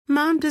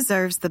Mom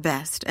deserves the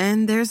best,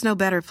 and there's no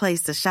better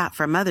place to shop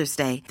for Mother's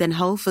Day than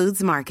Whole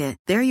Foods Market.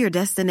 They're your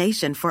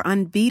destination for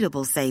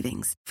unbeatable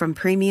savings, from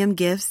premium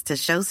gifts to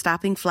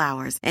show-stopping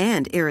flowers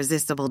and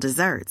irresistible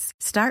desserts.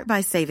 Start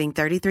by saving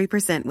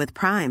 33% with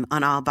Prime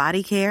on all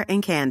body care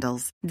and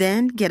candles.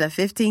 Then get a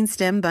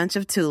 15-stem bunch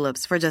of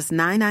tulips for just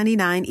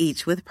 $9.99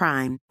 each with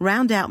Prime.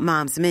 Round out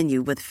Mom's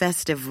menu with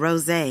festive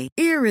rosé,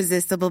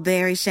 irresistible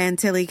berry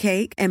chantilly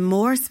cake, and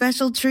more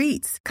special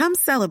treats. Come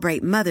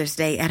celebrate Mother's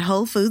Day at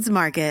Whole Foods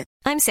Market.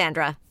 I'm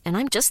Sandra, and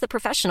I'm just the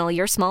professional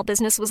your small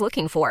business was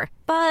looking for.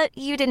 But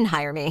you didn't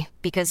hire me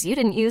because you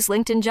didn't use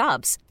LinkedIn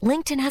Jobs.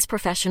 LinkedIn has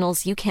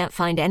professionals you can't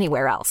find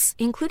anywhere else,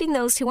 including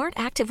those who aren't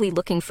actively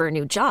looking for a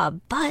new job,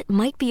 but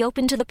might be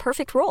open to the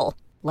perfect role,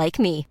 like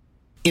me.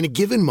 In a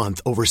given month,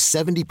 over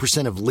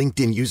 70% of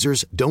LinkedIn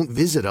users don't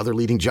visit other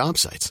leading job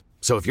sites.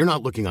 So if you're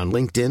not looking on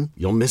LinkedIn,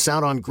 you'll miss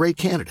out on great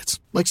candidates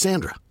like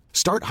Sandra.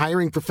 Start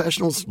hiring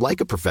professionals like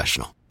a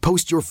professional.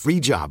 Post your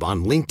free job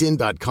on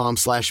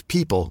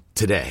linkedin.com/people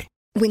today.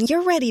 When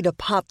you're ready to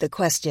pop the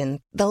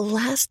question, the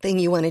last thing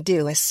you want to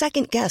do is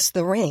second-guess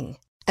the ring.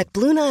 At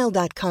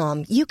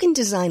BlueNile.com, you can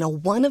design a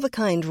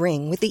one-of-a-kind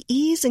ring with the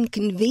ease and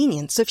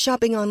convenience of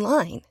shopping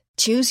online.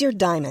 Choose your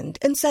diamond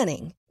and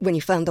setting. When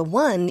you find the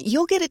one,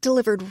 you'll get it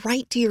delivered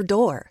right to your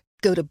door.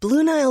 Go to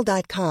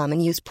BlueNile.com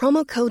and use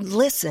promo code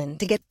LISTEN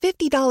to get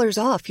 $50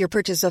 off your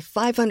purchase of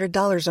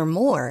 $500 or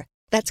more.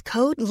 That's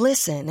code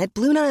LISTEN at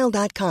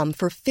BlueNile.com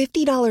for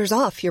 $50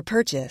 off your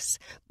purchase.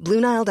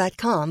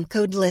 BlueNile.com,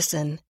 code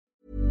LISTEN.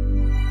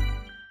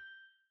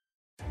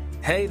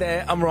 Hey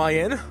there, I'm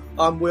Ryan.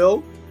 I'm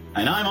Will.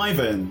 And I'm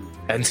Ivan.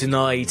 And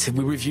tonight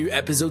we review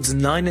episodes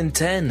 9 and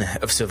 10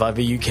 of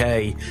Survivor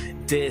UK.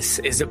 This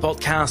is a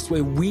podcast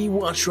where we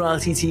watch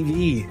reality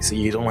TV, so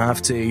you don't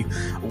have to.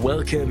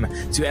 Welcome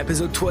to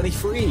episode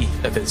 23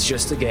 of It's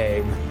Just a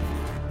Game.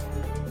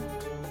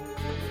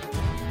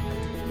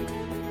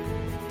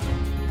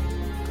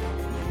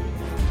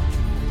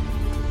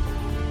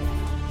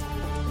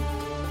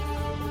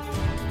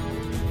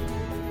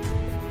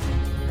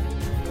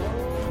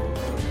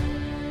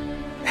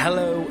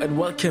 Hello and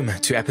welcome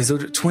to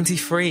episode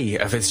 23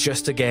 of It's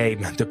Just a Game,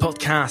 the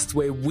podcast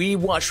where we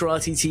watch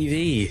reality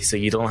TV so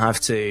you don't have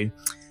to.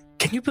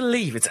 Can you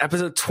believe it's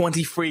episode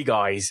 23,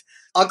 guys?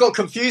 I got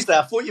confused there.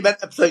 I thought you meant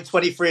episode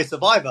 23 of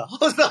Survivor. I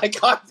was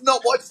like, I've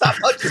not watched that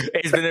much.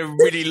 It's been a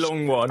really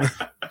long one.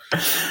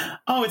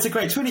 Oh, it's a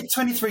great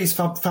 23 is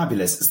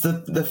fabulous. It's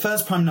the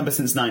first prime number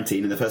since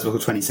 19 and the first one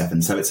called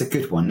 27, so it's a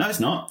good one. No, it's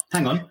not.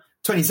 Hang on.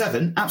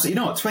 27? Absolutely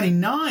not.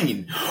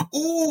 29.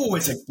 Oh,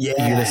 it's a...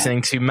 Yeah. You're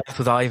listening to Math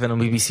with Ivan on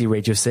BBC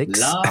Radio 6.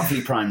 Lovely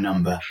prime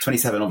number.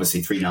 27,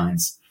 obviously, 3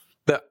 nines.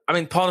 But, I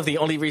mean, part of the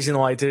only reason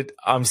why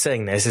I'm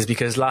saying this is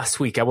because last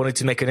week I wanted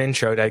to make an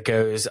intro that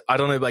goes, I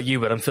don't know about you,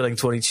 but I'm feeling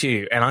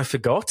 22, and I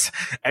forgot.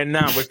 And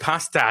now we're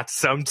past that,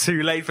 so I'm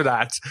too late for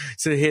that.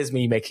 So here's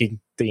me making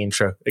the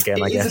intro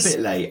again, I guess. It is a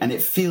bit late, and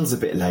it feels a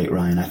bit late,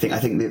 Ryan. I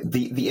think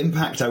the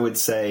impact, I would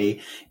say...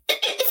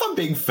 If I'm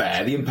being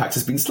fair, the impact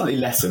has been slightly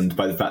lessened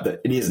by the fact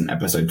that it isn't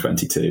episode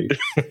 22.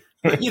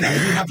 But, you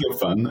have your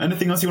fun.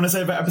 Anything else you want to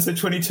say about episode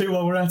 22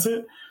 while we're at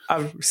it?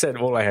 I've said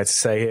all I had to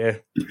say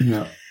here.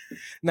 Yeah.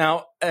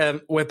 Now,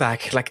 we're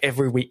back like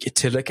every week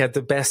to look at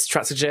the best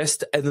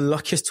strategists and the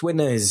luckiest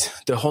winners,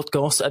 the hot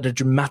goss and the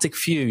dramatic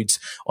feuds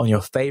on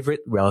your favorite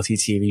reality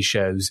TV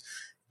shows.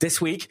 This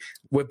week,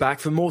 we're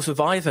back for more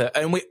Survivor,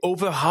 and we're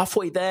over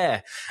halfway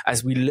there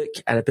as we look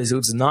at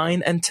episodes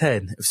 9 and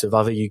 10 of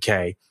Survivor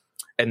UK.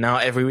 And now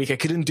every week I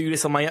couldn't do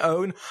this on my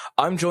own.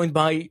 I'm joined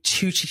by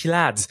two cheeky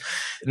lads.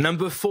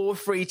 Number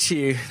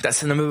 432,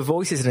 that's the number of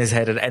voices in his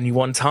head at any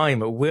one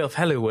time. Wilf.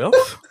 Hello,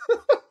 Wilf.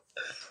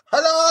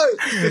 Hello!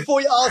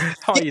 Before you ask...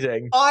 How are you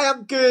doing? I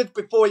am good.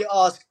 Before you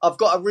ask, I've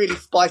got a really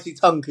spicy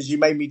tongue because you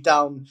made me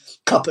down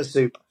cup of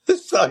soup.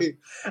 So,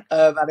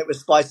 and it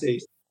was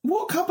spicy.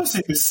 What cup of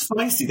soup is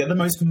spicy? They're the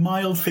most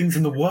mild things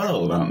in the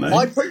world, aren't they?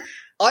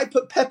 I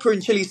put pepper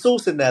and chili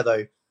sauce in there,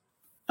 though.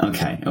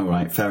 Okay, all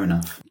right, fair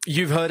enough.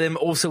 You've heard him.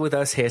 Also with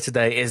us here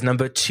today is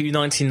number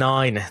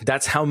 299.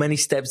 That's how many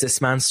steps this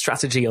man's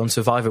strategy on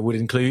Survivor would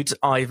include.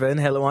 Ivan.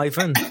 Hello,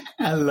 Ivan.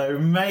 Hello,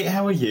 mate.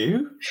 How are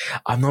you?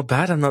 I'm not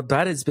bad.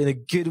 It's been a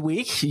good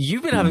week.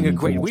 You've been having a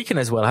great weekend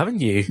as well, haven't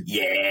you?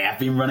 Yeah, I've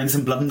been running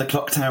some Blood in the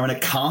Clock Tower in a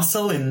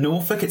castle in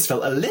Norfolk. It's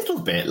felt a little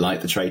bit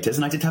like the Traitors,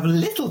 and I did have a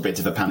little bit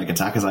of a panic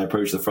attack as I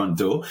approached the front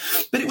door.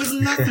 But it was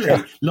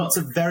lovely. Lots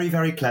of very,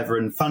 very clever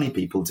and funny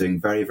people doing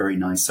very, very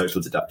nice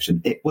social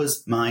deduction. It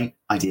was my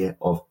idea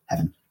of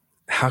heaven.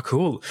 How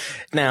cool.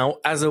 Now,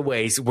 as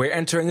always, we're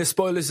entering a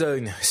spoiler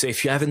zone. So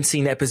if you haven't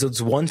seen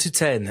episodes 1 to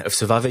 10 of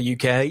Survivor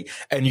UK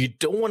and you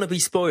don't want to be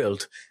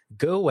spoiled,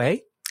 go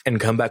away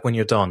and come back when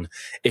you're done.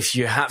 If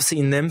you have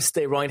seen them,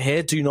 stay right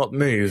here. Do not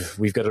move.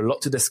 We've got a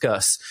lot to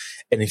discuss.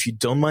 And if you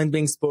don't mind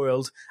being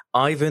spoiled,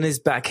 Ivan is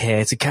back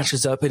here to catch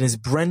us up in his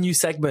brand new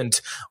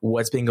segment.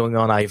 What's been going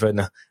on,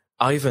 Ivan?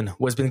 Ivan,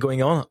 what's been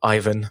going on,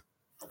 Ivan?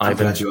 I'm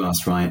glad you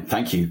asked, Ryan.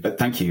 Thank you.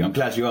 I'm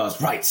glad you asked.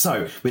 Right,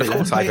 so... Of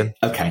course, Ivan.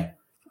 Okay.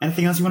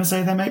 Anything else you want to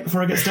say there, mate,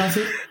 before I get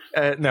started?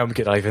 No, I'm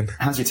good, Ivan.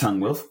 How's your tongue,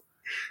 Wilf?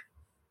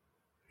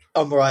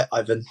 I'm all right,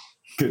 Ivan.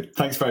 Good.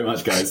 Thanks very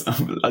much, guys.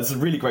 It's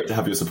really great to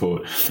have your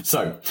support.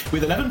 So,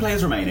 with 11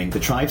 players remaining, the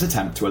tribes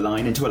attempt to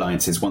align into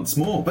alliances once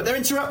more, but they're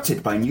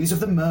interrupted by news of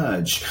the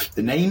merge.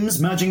 The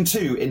names merging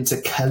too into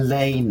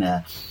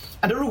Kalena.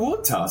 And a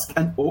reward task,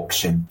 an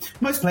auction.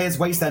 Most players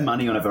waste their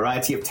money on a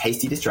variety of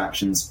tasty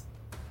distractions.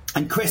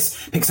 And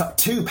Chris picks up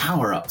 2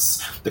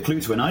 power-ups, the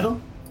clue to an idol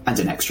and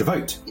an extra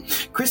vote.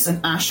 Chris and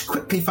Ash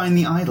quickly find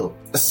the idol.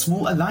 A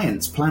small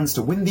alliance plans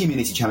to win the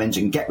immunity challenge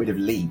and get rid of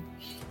Lee.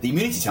 The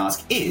immunity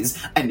task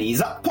is a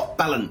knees-up pop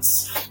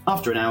balance.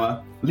 After an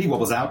hour, Lee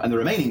wobbles out and the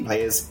remaining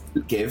players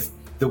give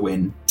the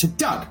win to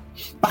Doug.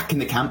 Back in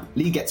the camp,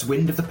 Lee gets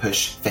wind of the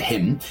push for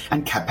him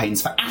and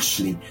campaigns for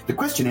Ashley. The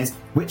question is,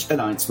 which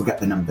alliance will get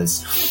the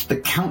numbers?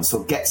 The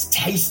council gets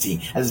tasty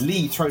as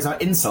Lee throws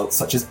out insults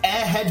such as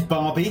Airhead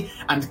Barbie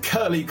and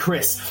Curly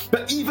Chris.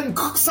 But even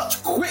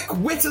such quick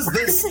wit as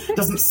this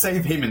doesn't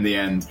save him in the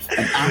end.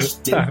 And Ash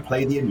didn't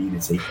play the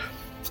immunity.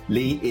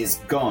 Lee is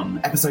gone.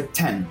 Episode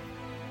 10.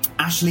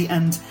 Ashley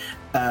and...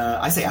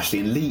 I say Ashley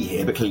and Lee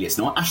here, but clearly it's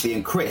not. Ashley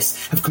and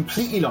Chris have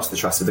completely lost the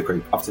trust of the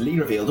group after Lee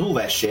revealed all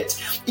their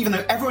shit, even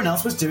though everyone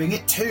else was doing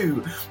it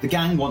too. The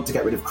gang want to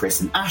get rid of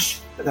Chris and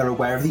Ash, but they're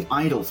aware of the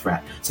idol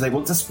threat, so they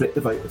want to split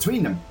the vote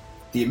between them.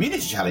 The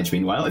immunity challenge,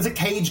 meanwhile, is a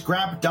cage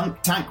grab,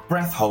 dunk, tank,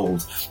 breath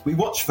hold. We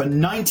watch for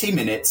 90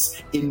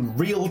 minutes in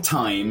real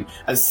time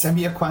as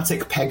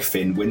semi-aquatic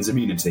Pegfin wins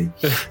immunity.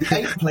 The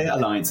 8-player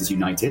alliance is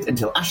united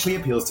until Ashley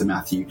appeals to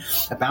Matthew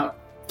about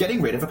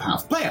getting rid of a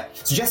powerful player,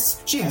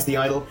 suggests she has the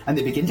idol, and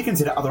they begin to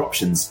consider other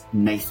options.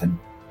 Nathan.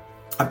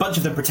 A bunch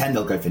of them pretend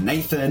they'll go for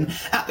Nathan.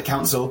 At the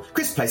council,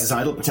 Chris places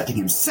idol protecting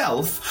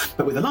himself,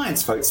 but with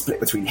alliance votes split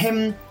between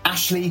him,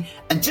 Ashley,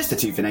 and just a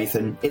 2 for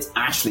Nathan, it's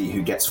Ashley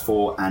who gets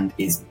 4 and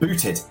is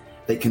booted.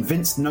 They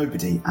convinced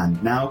nobody,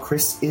 and now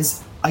Chris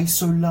is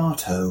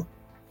isolato.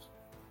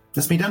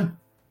 That's me done.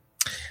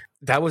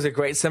 That was a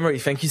great summary.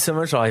 Thank you so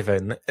much,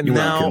 Ivan. You're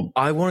now, welcome.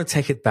 I want to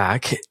take it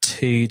back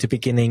to the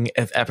beginning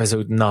of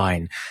episode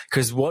 9,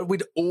 because what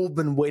we'd all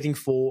been waiting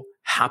for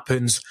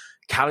happens.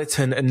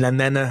 Caliton and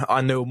Lenena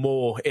are no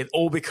more. It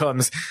all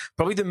becomes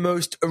probably the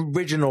most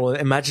original and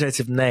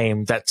imaginative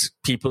name that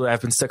people that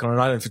have been stuck on an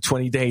island for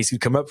 20 days could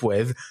come up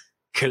with.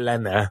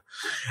 Kalena.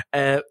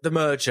 The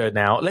merger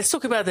now. Let's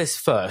talk about this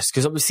first,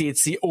 because obviously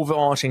it's the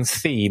overarching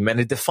theme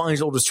and it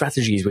defines all the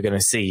strategies we're going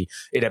to see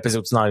in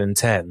episodes 9 and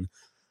 10.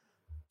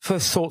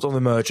 First thought on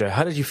the merger.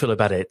 How did you feel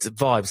about it?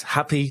 Vibes?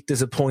 Happy?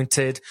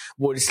 Disappointed?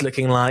 What it's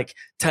looking like?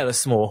 Tell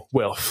us more,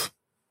 Wilf.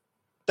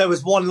 There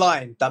was one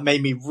line that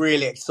made me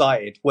really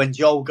excited when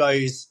Joel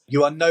goes,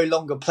 "You are no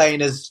longer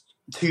playing as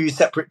 2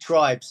 separate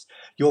tribes.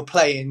 You're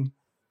playing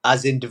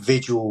as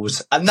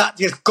individuals." And that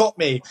just got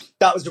me.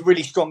 That was a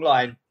really strong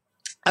line.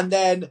 And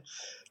then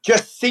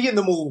just seeing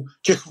them all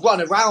just run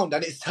around,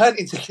 and it's turned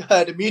into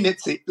herd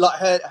immunity, like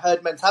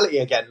herd mentality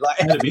again. Like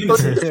herd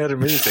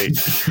immunity.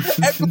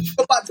 Everyone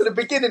got back to the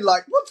beginning,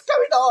 like, what's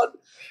going on?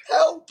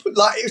 Help!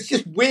 Like, it was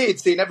just weird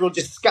seeing everyone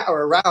just scatter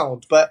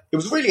around, but it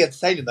was really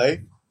entertaining though.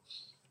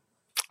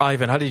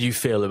 Ivan, how did you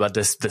feel about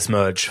this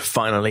merge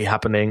finally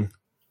happening?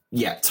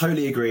 Yeah,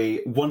 totally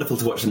agree. Wonderful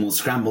to watch them all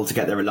scramble to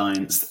get their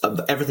alliance.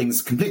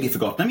 Everything's completely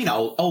forgotten. I mean,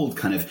 old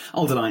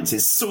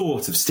alliances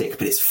sort of stick,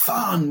 but it's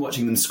fun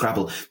watching them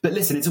scrabble. But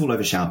listen, it's all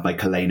overshadowed by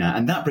Kalena,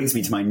 and that brings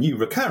me to my new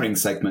recurring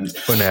segment.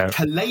 Oh, no.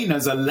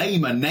 Kalena's a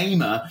lamer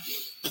namer.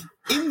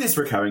 In this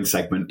recurring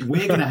segment,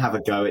 we're going to have a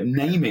go at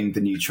naming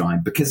the new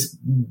tribe, because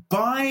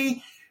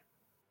by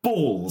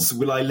balls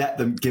will I let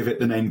them give it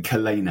the name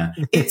Kalena.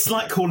 It's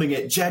like calling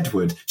it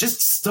Jedward. Just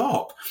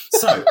stop.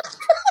 So...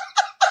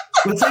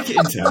 we'll take it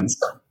in turns.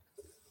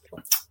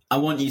 I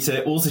want you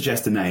to all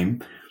suggest a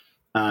name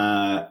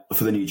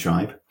for the new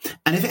tribe.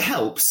 And if it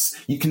helps,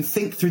 you can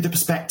think through the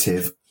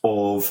perspective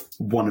of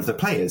one of the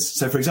players.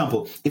 So, for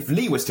example, if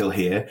Lee were still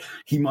here,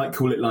 he might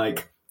call it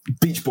like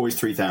Beach Boys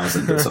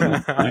 3000 or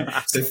something.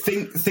 Right? So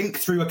think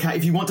through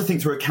if you want to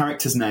think through a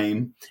character's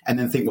name and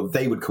then think what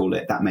they would call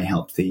it, that may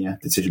help the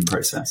decision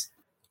process.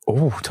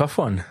 Oh, tough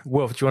one.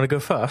 Wolf, do you want to go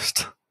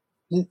first?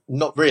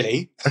 Not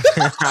really.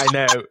 I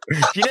know.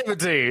 You never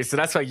do, so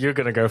that's why you're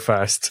going to go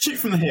first. Shoot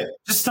from the hip.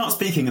 Just start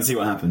speaking and see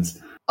what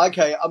happens.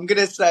 Okay, I'm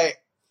going to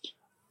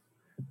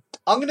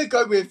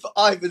go with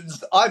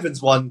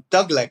Ivan's one,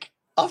 Dougleg.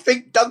 I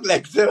think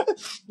Dougleg's a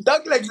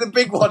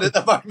big one at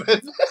the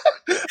moment.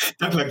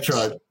 Dougleg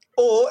tribe.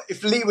 Or,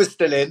 if Lee was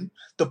still in,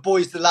 the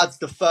boys, the lads,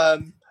 the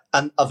firm,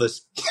 and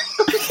others.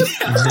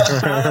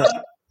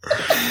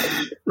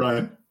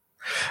 Ryan.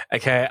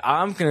 Okay,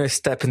 I'm going to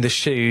step in the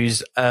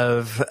shoes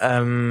of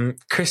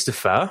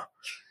Christopher,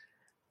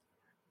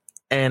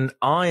 and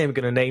I am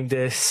going to name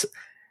this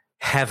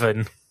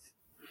Heaven.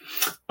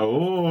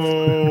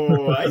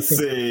 Oh, I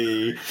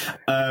see.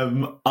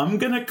 I'm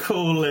going to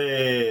call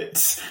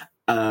it.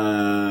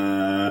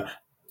 I'm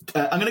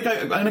going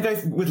to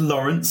go with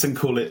Lawrence and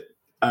call it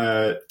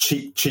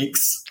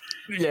Cheeks.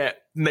 Yeah,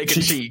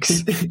 naked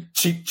Cheeks.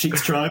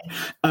 Cheeks tribe,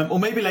 or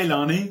maybe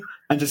Leilani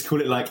and just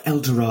call it like El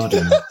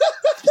Dorado.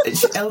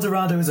 El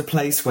Dorado is a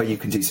place where you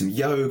can do some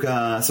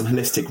yoga, some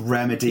holistic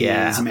remedies.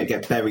 Yeah. You may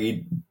get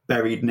buried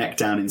buried neck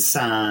down in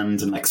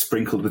sand and like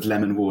sprinkled with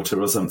lemon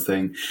water or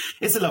something.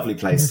 It's a lovely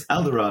place.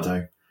 El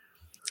Dorado.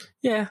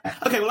 Yeah.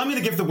 Okay, well, I'm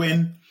going to give the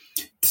win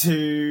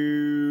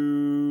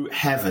to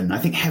Heaven. I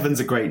think Heaven's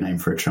a great name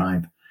for a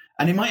tribe.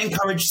 And it might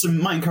encourage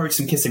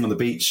some kissing on the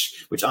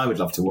beach, which I would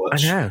love to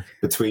watch. I know.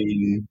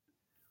 Between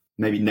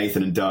maybe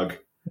Nathan and Doug.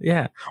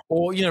 Yeah.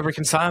 Or,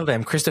 reconcile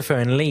them, Christopher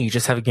and Lee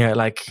just having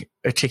like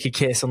a cheeky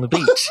kiss on the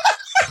beach.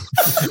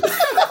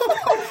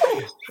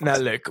 Now,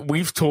 look,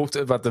 we've talked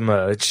about the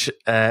merge.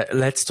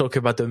 Let's talk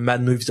about the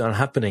mad moves that are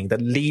happening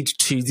that lead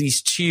to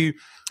these two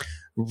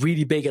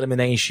really big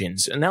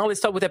eliminations. And now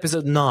let's start with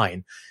episode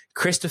 9.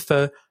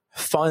 Christopher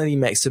finally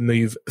makes a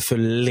move for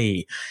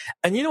Lee.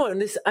 And you know what? In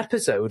this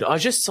episode, I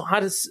just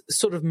had a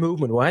sort of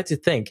movement where I had to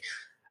think,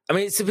 I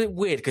mean, it's a bit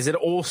weird because it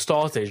all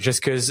started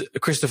just because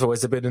Christopher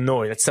was a bit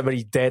annoyed that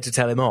somebody dared to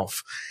tell him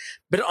off.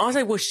 But as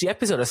I watched the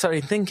episode, I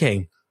started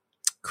thinking,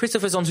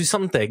 Christopher's onto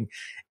something.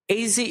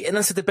 Is he, and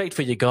that's a debate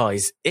for you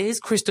guys, is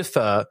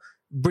Christopher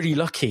really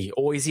lucky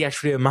or is he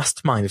actually a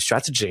mastermind of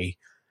strategy?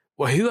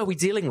 Well, who are we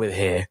dealing with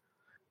here?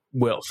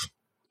 Wilf.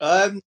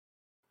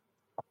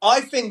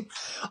 I think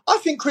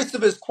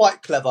Christopher's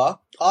quite clever.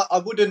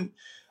 I wouldn't.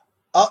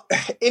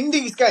 In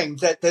these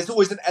games, there's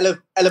always an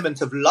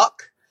element of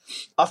luck.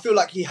 I feel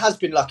like he has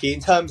been lucky in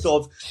terms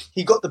of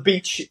he got the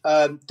beach,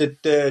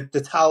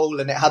 the towel,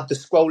 and it had the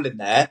scroll in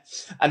there,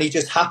 and he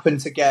just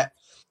happened to get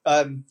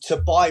to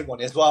buy one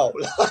as well.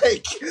 And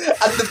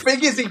the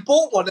thing is, he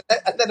bought one,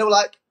 and then they were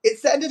like,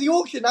 "It's the end of the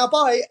auction now,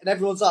 buy it," and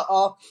everyone's like,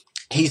 "Oh."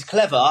 He's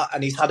clever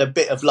and he's had a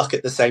bit of luck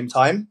at the same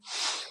time.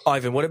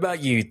 Ivan, what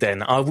about you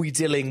then? Are we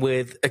dealing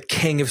with a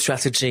king of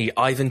strategy,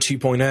 Ivan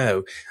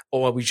 2.0,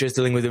 or are we just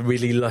dealing with a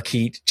really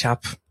lucky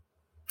chap?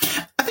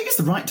 I think it's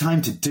the right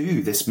time to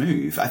do this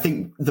move. I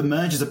think the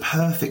merge is a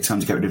perfect time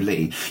to get rid of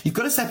Lee. You've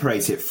got to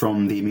separate it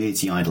from the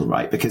immunity idol,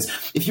 right? Because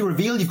if you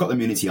reveal you've got the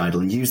immunity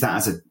idol and use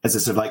that as a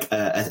sort of like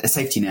a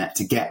safety net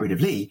to get rid of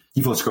Lee,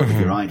 you've also got rid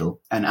of your idol.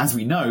 And as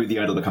we know, the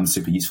idol becomes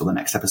super useful the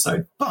next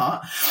episode.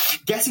 But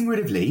getting rid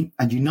of Lee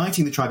and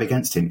uniting the tribe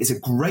against him is a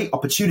great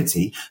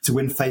opportunity to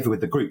win favour with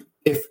the group,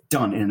 if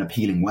done in an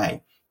appealing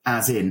way.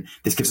 As in,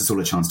 this gives us all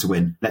a chance to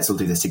win. Let's all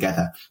do this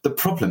together. The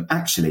problem,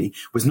 actually,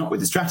 was not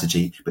with the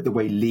strategy, but the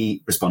way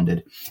Lee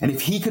responded. And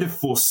if he could have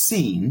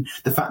foreseen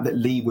the fact that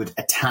Lee would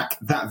attack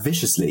that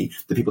viciously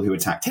the people who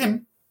attacked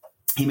him,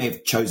 he may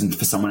have chosen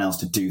for someone else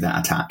to do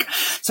that attack.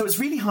 So it's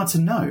really hard to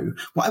know.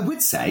 What I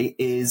would say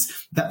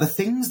is that the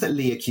things that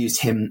Lee accused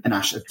him and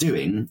Ash of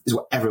doing is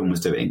what everyone was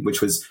doing,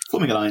 which was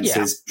forming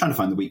alliances, trying to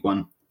find the weak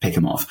one, pick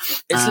him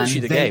off. It's literally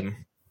the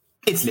game.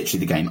 It's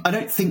literally the game. I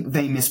don't think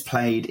they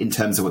misplayed in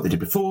terms of what they did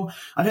before.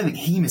 I don't think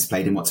he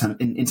misplayed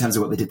in terms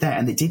of what they did there.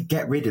 And they did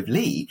get rid of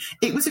Lee.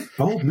 It was a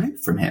bold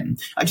move from him.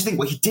 I just think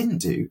what he didn't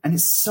do, and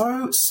it's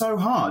so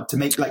hard to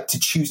make, like, to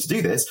choose to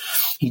do this,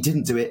 he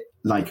didn't do it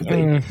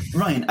likably.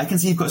 Ryan, I can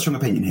see you've got a strong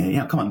opinion here.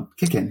 Yeah, come on,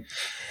 kick in.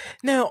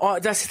 No,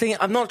 that's the thing.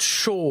 I'm not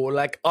sure.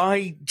 Like,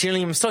 I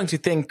genuinely am starting to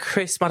think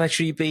Chris might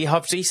actually be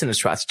half decent at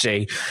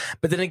strategy.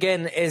 But then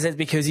again, is it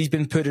because he's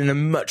been put in a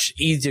much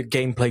easier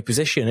gameplay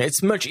position?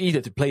 It's much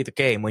easier to play the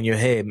game when you're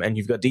him and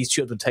you've got these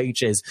two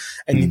advantages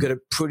and you've got a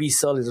pretty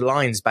solid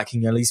alliance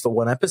backing you at least for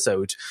one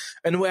episode.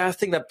 And where I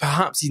think that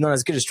perhaps he's not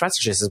as good a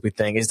strategist as we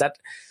think is that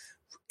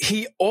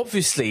he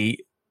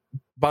obviously,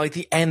 by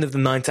the end of the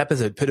 9th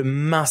episode, put a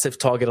massive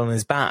target on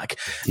his back.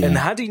 Yeah. And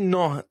had he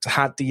not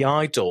had the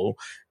idol,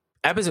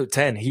 episode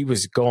 10, he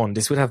was gone.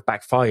 This would have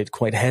backfired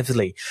quite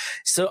heavily.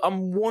 So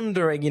I'm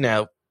wondering,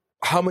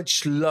 how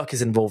much luck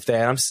is involved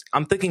there.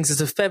 I'm thinking there's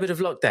a fair bit of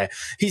luck there.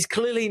 He's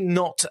clearly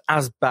not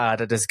as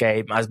bad at this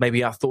game as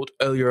maybe I thought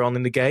earlier on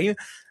in the game,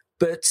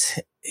 but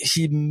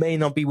he may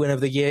not be winner of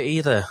the year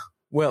either.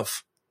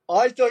 Wilf?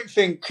 I don't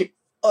think...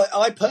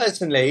 I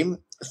personally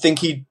think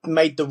he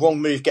made the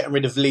wrong move getting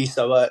rid of Lee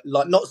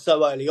not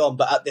so early on,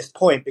 but at this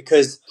point,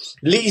 because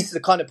Lee's the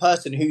kind of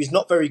person who's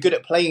not very good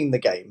at playing the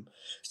game.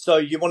 So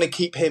you want to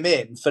keep him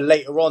in for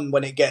later on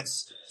when it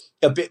gets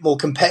a bit more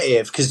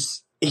competitive,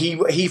 because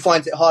he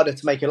finds it harder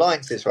to make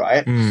alliances,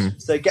 right?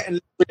 So getting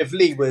rid of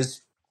Lee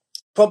was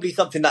probably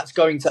something that's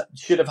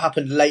should have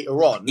happened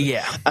later on.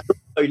 Yeah. And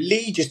so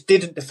Lee just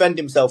didn't defend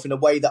himself in a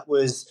way that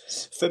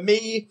was, for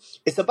me,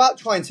 it's about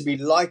trying to be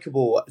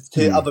likable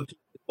to other people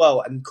as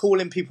well, and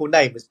calling people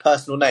names,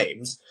 personal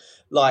names.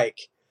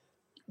 Like,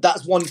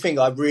 that's one thing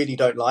I really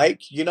don't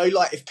like.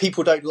 Like, if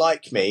people don't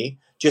like me,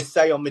 just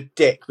say I'm a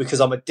dick because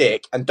I'm a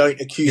dick, and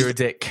don't accuse... You're a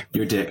dick.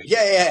 You're a dick.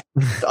 Yeah.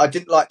 I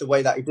didn't like the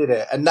way that he did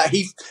it. And that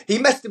he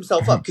messed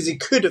himself up because he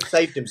could have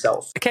saved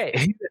himself.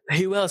 Okay,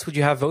 who else would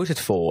you have voted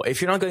for?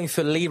 If you're not going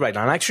for Lee right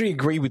now, and I actually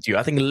agree with you.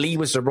 I think Lee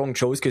was the wrong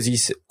choice because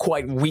he's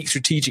quite weak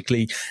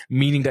strategically,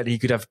 meaning that he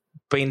could have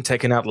been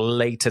taken out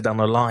later down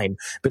the line.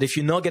 But if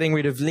you're not getting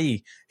rid of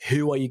Lee,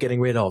 who are you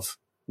getting rid of?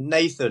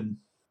 Nathan.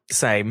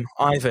 Same.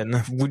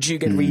 Ivan, would you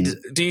get rid?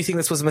 Do you think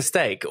this was a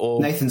mistake?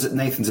 Or Nathan's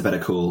a better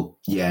call.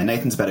 Yeah,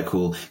 Nathan's a better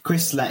call.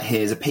 Chris let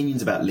his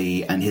opinions about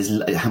Lee and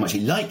how much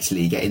he liked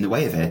Lee get in the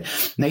way of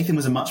it. Nathan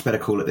was a much better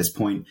call at this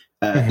point,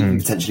 even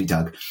potentially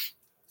Doug.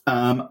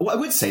 What I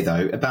would say,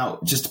 though,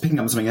 about just picking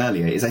up on something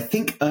earlier is I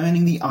think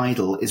earning the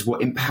idol is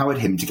what empowered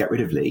him to get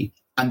rid of Lee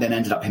and then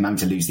ended up him having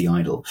to lose the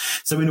idol.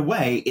 So in a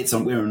way,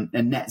 we're on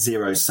a net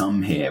zero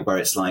sum here, where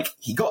it's like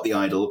he got the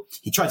idol,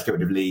 he tried to get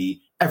rid of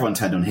Lee, everyone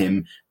turned on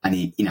him, and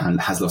he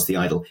has lost the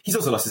idol. He's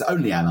also lost his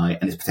only ally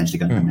and is potentially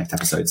going to the next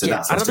episode. So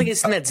I don't think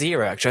it's net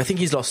zero, actually. I think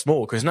he's lost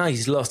more, because now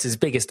he's lost his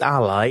biggest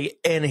ally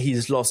and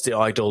he's lost the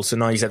idol, so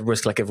now he's at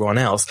risk like everyone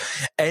else.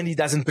 And he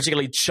doesn't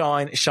particularly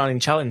shine in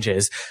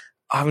challenges.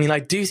 I mean, I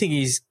do think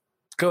he's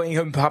going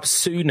home perhaps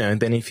sooner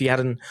than if he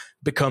hadn't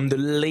become the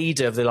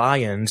leader of the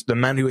Lions, the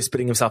man who was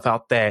putting himself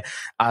out there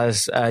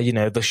as,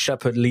 the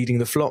shepherd leading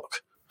the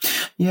flock.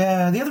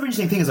 Yeah, the other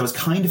interesting thing is I was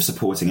kind of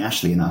supporting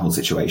Ashley in that whole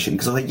situation,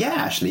 because I was like, yeah,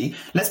 Ashley,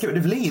 let's get rid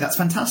of Lee. That's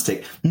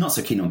fantastic. Not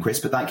so keen on Chris,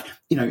 but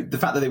the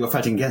fact that they were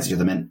fighting against each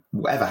other meant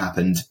whatever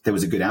happened, there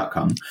was a good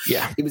outcome.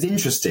 Yeah. It was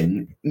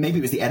interesting. Maybe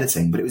it was the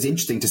editing, but it was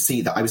interesting to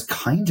see that I was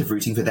kind of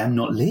rooting for them,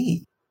 not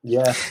Lee.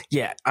 Yeah.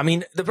 Yeah. I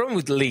mean, the problem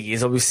with Lee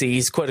is obviously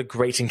he's quite a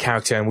grating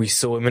character, and we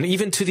saw him. And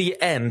even to the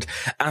end,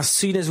 as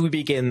soon as we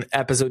begin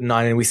episode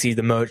 9 and we see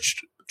the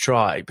merged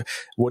tribe,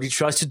 what he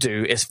tries to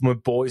do is form a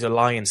boys'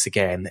 alliance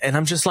again. And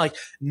I'm just like,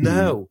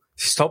 no,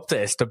 stop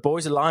this. The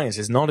boys' alliance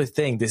is not a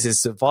thing. This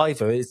is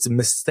Survivor. It's a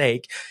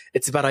mistake.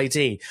 It's a bad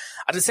idea.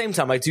 At the same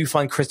time, I do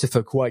find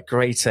Christopher quite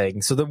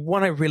grating. So the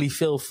one I really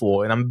feel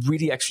for, and I'm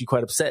really actually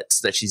quite upset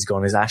that she's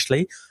gone, is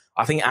Ashley.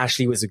 I think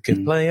Ashley was a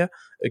good player,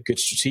 a good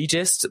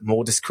strategist,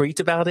 more discreet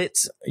about it.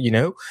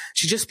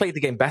 She just played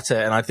the game better,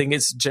 and I think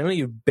it's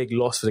generally a big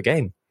loss for the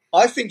game.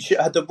 I think she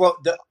had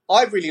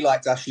I really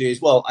liked Ashley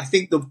as well. I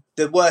think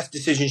the worst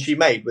decision she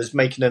made was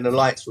making an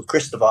alliance with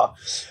Christopher,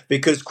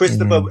 because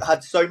Christopher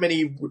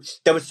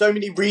there were so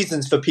many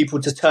reasons for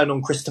people to turn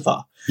on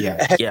Christopher.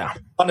 Yeah.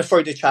 Trying to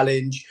throw the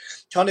challenge,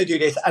 trying to do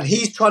this, and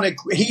he's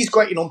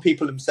grating on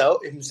people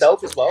himself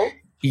as well.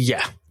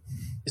 Yeah.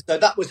 So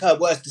that was her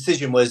worst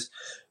decision, was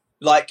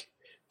like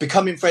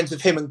becoming friends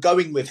with him and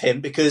going with him,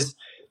 because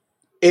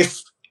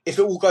if it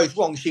all goes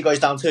wrong, she goes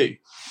down too.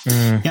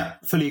 Yeah,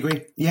 fully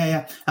agree.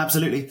 Yeah,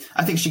 absolutely.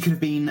 I think she could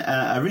have been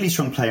a really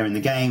strong player in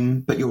the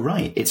game, but you're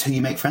right. It's who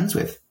you make friends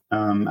with.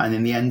 And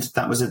in the end,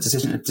 that was a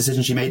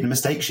decision she made and a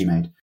mistake she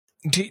made.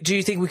 Do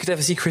you think we could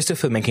ever see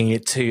Christopher making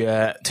it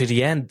to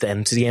the end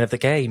of the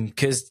game?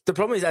 Because the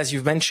problem is, as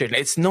you've mentioned,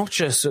 it's not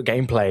just a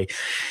gameplay.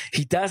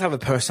 He does have a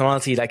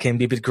personality that can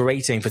be a bit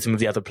grating for some of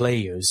the other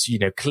players.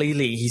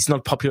 Clearly he's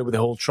not popular with the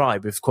whole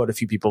tribe, if quite a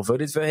few people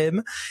voted for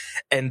him.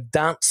 And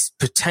that's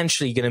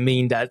potentially going to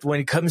mean that when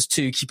it comes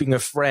to keeping a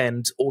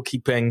friend or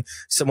keeping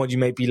someone you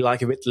maybe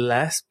like a bit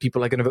less,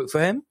 people are going to vote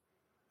for him.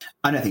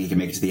 I don't think he can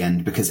make it to the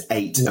end, because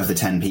 8 of the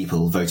 10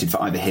 people voted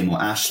for either him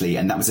or Ashley,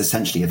 and that was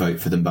essentially a vote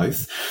for them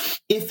both.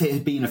 If it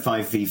had been a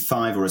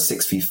 5v5 or a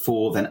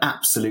 6v4, then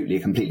absolutely, I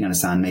completely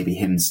understand maybe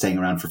him staying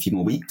around for a few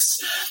more weeks.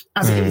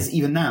 As it is,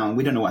 even now,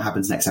 we don't know what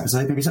happens next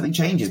episode. Maybe something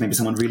changes. Maybe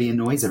someone really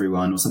annoys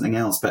everyone or something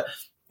else, but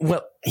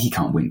he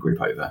can't win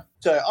group over.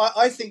 So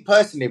I think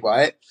personally,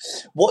 right,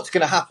 what's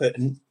going to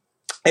happen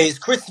is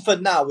Christopher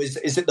now is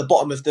at the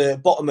bottom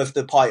of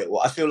the pile.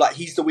 I feel like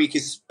he's the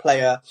weakest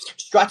player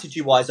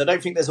strategy wise. I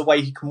don't think there's a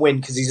way he can win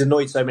because he's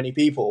annoyed so many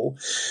people.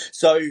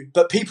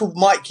 But people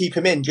might keep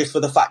him in just for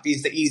the fact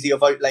he's the easier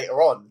vote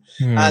later on,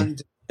 and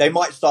they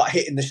might start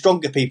hitting the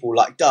stronger people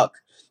like Doug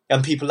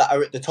and people that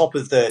are at the top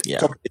of the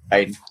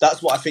chain.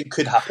 That's what I think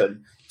could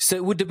happen.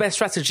 So would the best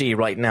strategy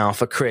right now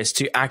for Chris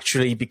to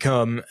actually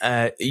become,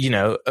 a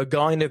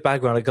guy in the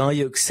background, a guy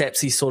who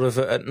accepts he's sort of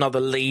another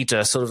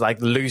leader, sort of like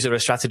the loser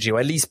of strategy, or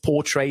at least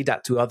portray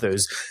that to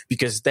others,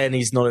 because then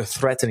he's not a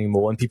threat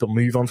anymore and people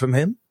move on from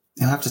him?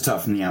 He'll have to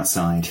start from the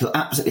outside. He'll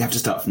absolutely have to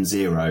start from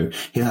zero.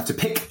 He'll have to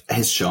pick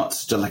his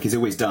shots, just like he's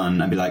always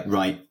done, and be like,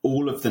 right,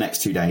 all of the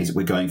next 2 days,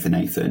 we're going for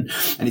Nathan.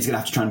 And he's going to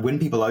have to try and win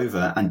people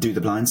over and do the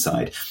blind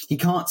side. He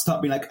can't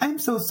start being like, I'm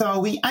so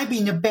sorry, I've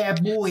been a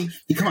bad boy.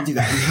 He can't do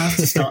that.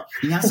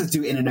 He has to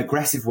do it in an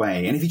aggressive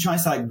way. And if he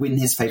tries to win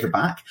his favour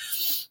back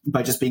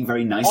by just being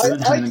very nice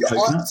and handing them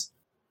coconuts.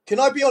 Can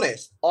I be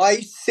honest? I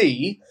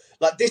see...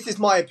 this is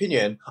my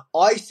opinion.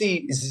 I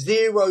see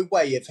zero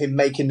way of him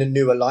making a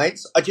new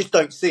alliance. I just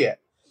don't see it.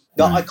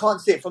 I can't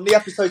see it. From the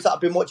episodes that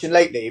I've been watching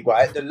lately,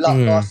 right, the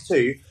last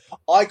 2,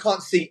 I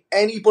can't see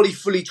anybody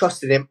fully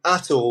trusting him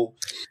at all.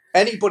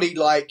 Anybody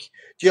I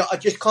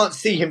just can't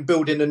see him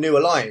building a new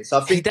alliance.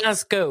 I think he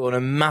does go on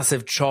a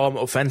massive charm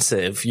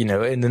offensive,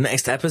 in the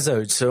next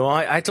episode. So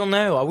I don't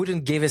know. I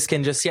wouldn't give his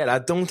skin just yet. I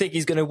don't think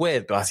he's going to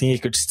win, but I think he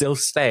could still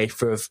stay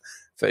for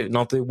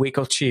not a week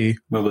or 2.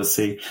 Well, we'll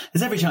see.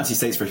 There's every chance he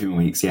stays for a few more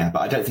weeks, yeah,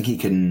 but I don't think he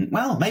can...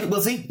 Well, maybe we'll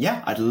see.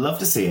 Yeah, I'd love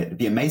to see it. It'd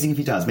be amazing if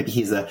he does. Maybe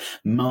he's a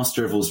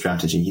master of all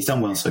strategy. He's done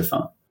well so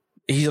far.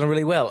 He's done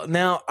really well.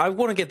 Now, I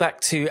want to get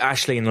back to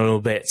Ashley in a little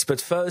bit,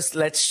 but first,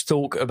 let's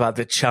talk about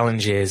the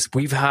challenges.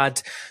 We've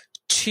had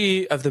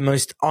 2 of the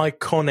most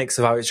iconic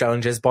of our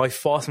challenges, by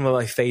far some of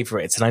my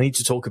favorites, and I need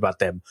to talk about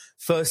them.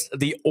 First,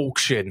 the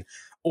auction.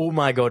 Oh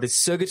my God, it's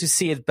so good to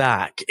see it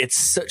back. It's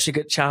such a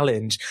good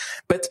challenge.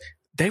 But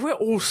they were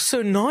all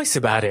so nice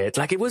about it.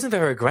 It wasn't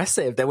very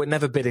aggressive. They were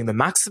never bidding the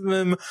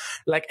maximum.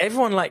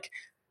 Everyone,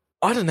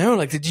 I don't know,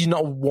 like, did you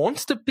not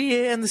want the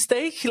beer and the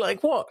steak?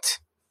 Like, what?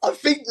 I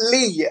think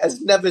Lee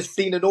has never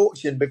seen an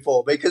auction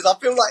before, because I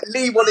feel like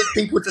Lee wanted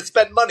people to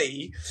spend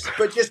money,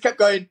 but just kept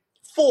going,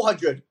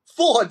 400.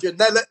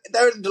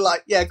 They're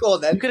like, yeah, go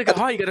on then. You gotta go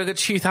high, you gotta go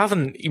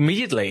 2,000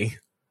 immediately.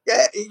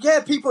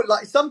 Yeah, people,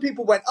 like, some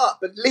people went up,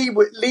 but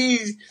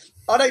Lee,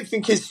 I don't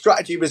think his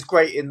strategy was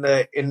great in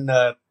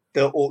the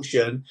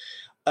auction.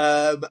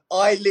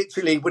 I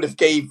literally would have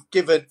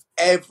given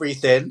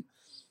everything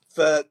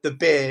for the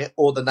beer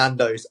or the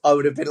Nando's. I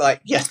would have been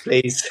like, yes,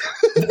 please.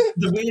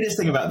 The weirdest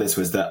thing about this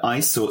was that I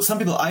saw some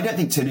people, I don't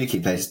think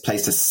Tanuki placed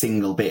a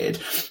single bid.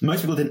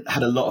 Most people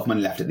had a lot of money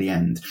left at the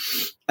end.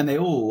 And they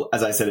all,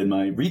 as I said in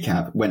my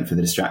recap, went for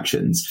the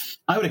distractions.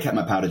 I would have kept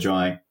my powder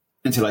dry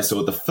until I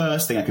saw the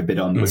first thing I could bid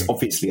on was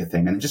obviously a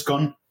thing, and just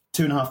gone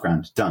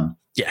 $2,500, done.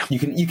 Yeah. You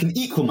can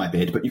equal my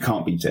bid, but you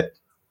can't beat it.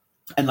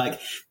 And like,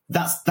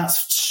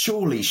 that's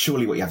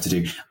surely what you have to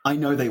do. I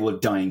know they were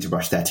dying to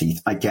brush their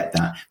teeth. I get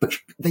that. But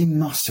they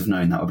must have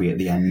known that would be at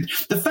the end.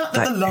 The fact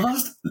that the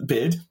last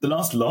bid, the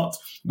last lot,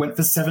 went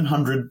for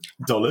 $700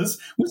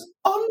 was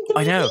unbelievable.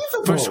 I know.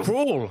 For a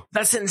scroll.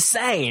 That's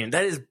insane.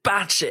 That is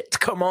batshit.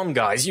 Come on,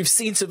 guys. You've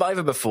seen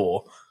Survivor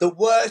before. The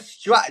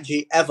worst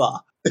strategy ever.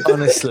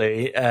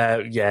 Honestly,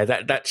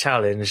 that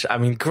challenge, I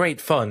mean, great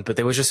fun, but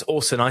they were just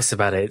also nice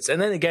about it.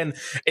 And then again,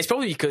 it's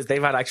probably because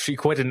they've had actually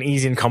quite an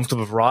easy and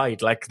comfortable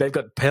ride. Like, they've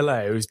got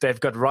pillows, they've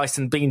got rice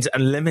and beans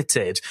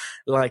unlimited.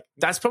 Like,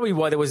 that's probably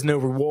why there was no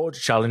reward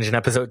challenge in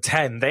episode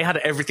 10. They had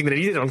everything they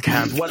needed on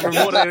camp. What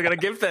reward are they going to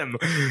give them?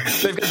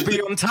 They've got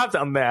Beyond Tap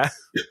down there.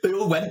 They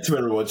all went to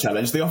a reward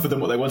challenge. They offered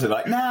them what they wanted.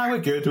 Like, nah, we're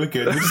good. We'll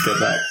just get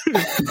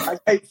back.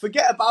 Okay,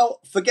 forget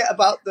about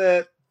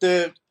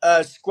the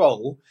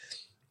scroll.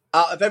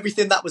 Out of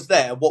everything that was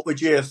there, what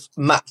would you have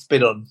max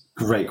bid on?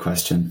 Great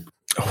question.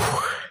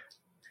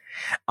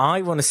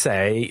 I want to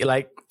say,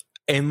 like,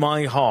 in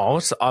my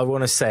heart, I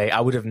want to say I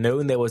would have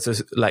known there was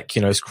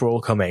a,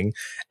 scroll coming,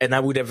 and I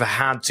would have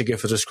had to go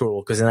for the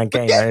scroll, because in a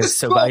game that is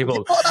so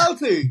valuable.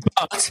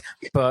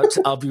 But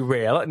I'll be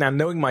real. Now,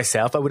 knowing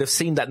myself, I would have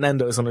seen that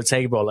Nando's on the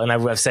table, and I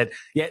would have said,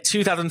 yeah,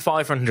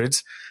 2,500.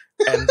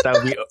 And that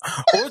would be,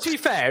 or to be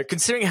fair,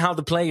 considering how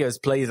the players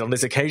played on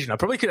this occasion, I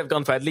probably could have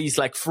gone for at least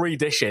like 3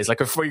 dishes,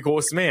 like a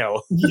 3-course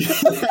meal. Yeah,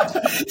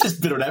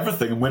 just bid on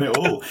everything and win it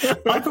all.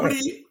 I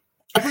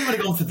probably would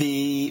have gone for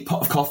the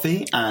pot of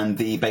coffee and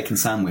the bacon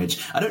sandwich.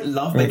 I don't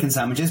love bacon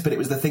sandwiches, but it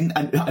was the thing.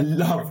 And I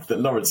loved that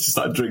Lawrence just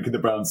started drinking the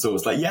brown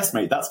sauce. Like, yes,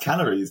 mate, that's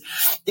calories.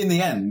 In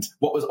the end,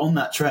 what was on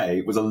that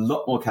tray was a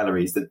lot more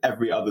calories than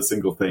every other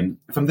single thing.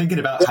 If I'm thinking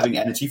about having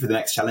energy for the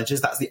next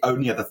challenges, that's the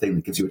only other thing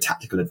that gives you a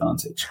tactical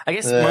advantage. I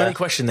guess my only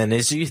question then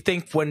is, do you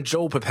think when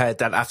Joel prepared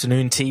that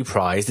afternoon tea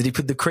prize, did he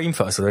put the cream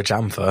first or the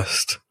jam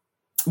first?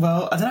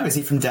 Well, I don't know. Is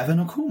he from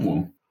Devon or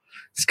Cornwall?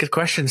 It's a good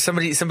question.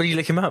 Somebody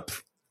look him up.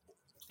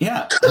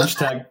 Yeah,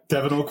 hashtag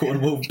Devon or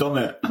Cornwall, done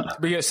it.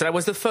 But yeah, so that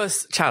was the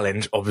first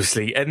challenge,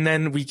 obviously. And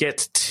then we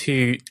get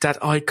to that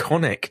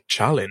iconic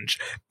challenge.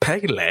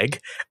 Pegleg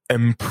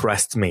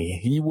impressed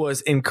me. He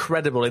was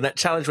incredible in that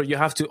challenge where you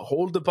have to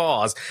hold the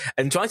bars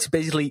and try to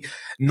basically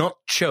not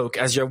choke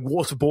as you're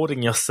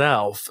waterboarding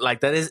yourself.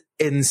 Like, that is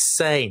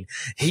insane.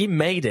 He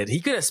made it.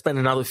 He could have spent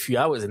another few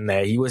hours in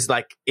there. He was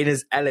like in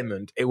his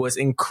element. It was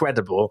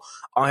incredible.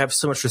 I have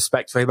so much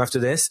respect for him after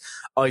this.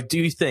 I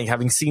do think,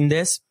 having seen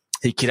this,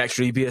 he could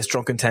actually be a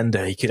strong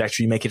contender. He could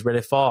actually make it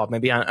really far.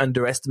 Maybe I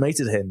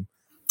underestimated him.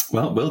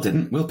 Well, Will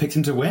didn't. Will picked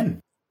him to win.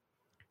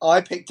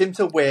 I picked him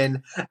to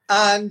win.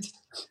 And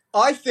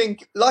I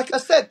think, like I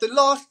said, the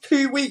last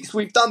 2 weeks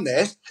we've done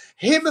this,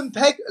 him and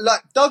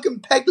Doug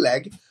and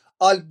Pegleg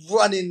are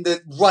running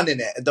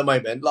it at the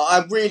moment. Like,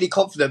 I'm really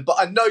confident, but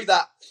I know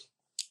that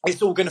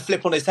it's all going to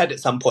flip on its head at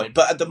some point.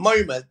 But at the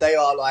moment, they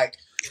are like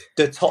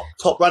the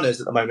top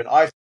runners at the moment.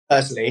 I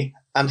personally,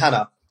 and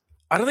Hannah.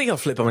 I don't think it'll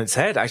flip on its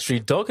head.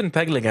 Actually, Doug and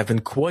Pegling have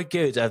been quite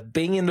good at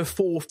being in the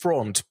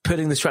forefront,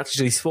 putting the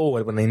strategies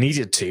forward when they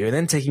needed to, and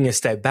then taking a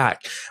step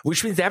back,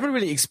 which means they haven't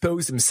really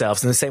exposed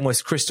themselves in the same way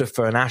as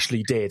Christopher and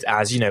Ashley did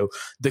as,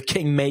 the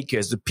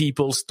kingmakers, the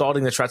people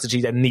starting the strategy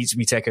that needs to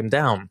be taken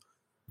down.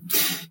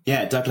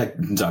 Yeah,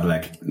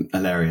 Dougleg,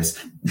 hilarious.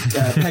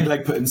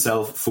 Pegleg put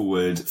himself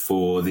forward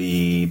for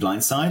the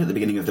blind side at the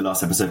beginning of the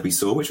last episode we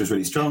saw, which was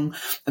really strong,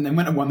 and then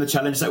went and won the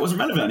challenge that wasn't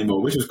relevant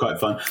anymore, which was quite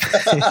fun.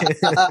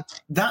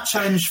 That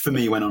challenge for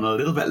me went on a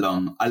little bit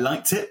long. I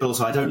liked it, but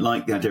also I don't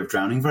like the idea of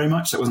drowning very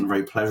much. That wasn't a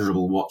very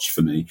pleasurable watch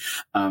for me.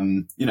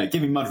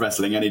 Give me mud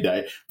wrestling any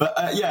day. But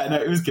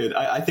it was good.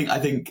 I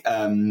think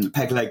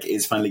Pegleg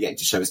is finally getting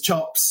to show his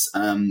chops.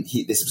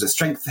 This was a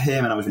strength for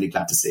him, and I was really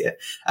glad to see it.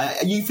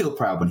 You feel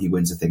proud when he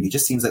wins a thing. He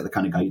just seems like the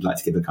kind of guy you'd like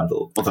to give a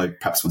cuddle, although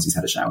perhaps once he's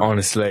had a shower.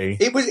 Honestly,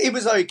 it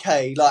was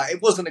okay. Like,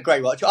 it wasn't a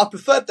great watch. I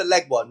preferred the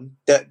leg one,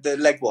 the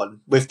leg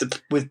one with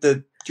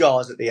the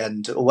jars at the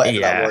end or whatever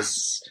that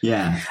was.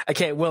 Yeah.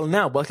 Okay. Well,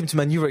 now welcome to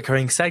my new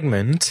recurring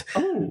segment.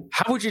 Oh,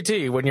 how would you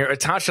do when you're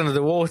attached under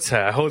the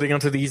water, holding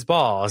onto these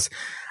bars?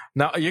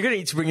 Now, you're going to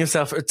need to bring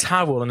yourself a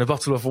towel and a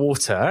bottle of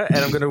water, and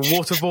I'm going to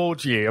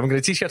waterboard you. I'm going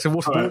to teach you how to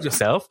waterboard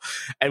yourself,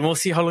 and we'll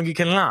see how long you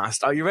can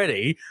last. Are you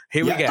ready?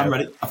 Here we go. I'm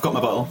ready. I've got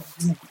my bottle.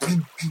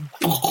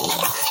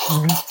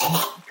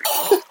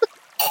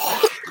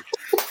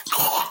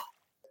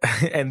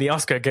 And the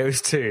Oscar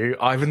goes to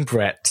Ivan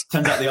Brett.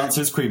 Turns out the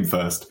answer is cream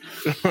first.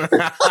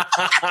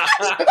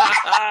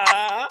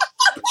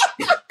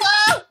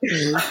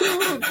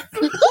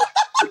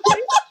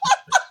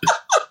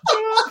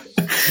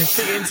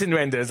 The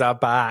innuendos are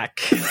back.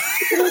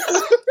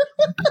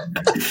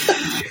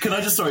 Can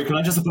I just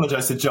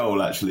apologise to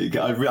Joel, actually?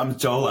 I'm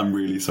Joel, I'm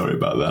really sorry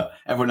about that.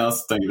 Everyone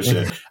else, don't give a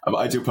shit.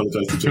 I do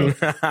apologise to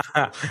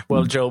Joel.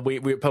 Well, Joel,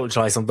 we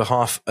apologise on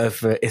behalf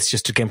of It's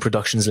Just a Game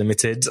Productions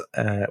Limited.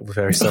 We're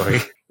very sorry.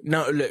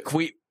 No, look,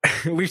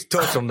 we've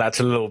touched on that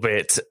a little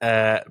bit,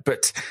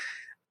 but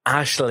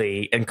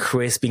Ashley and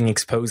Chris being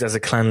exposed as a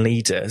clan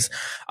leaders,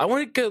 I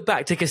want to go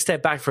back, take a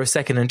step back for a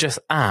second and just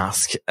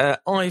ask,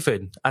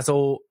 Ivan, as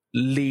our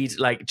lead,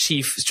 like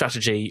chief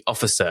strategy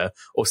officer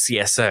or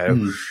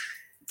CSO.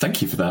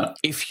 Thank you for that.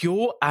 If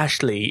you're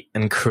Ashley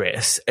and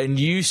Chris and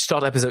you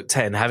start episode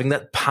 10 having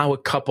that power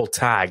couple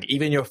tag,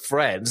 even your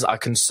friends are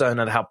concerned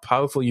at how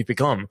powerful you've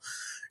become.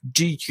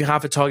 Do you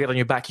have a target on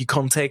your back you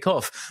can't take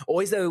off?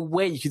 Or is there a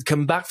way you could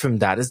come back from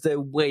that? Is there a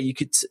way you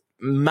could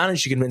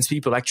manage to convince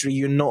people, actually,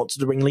 you're not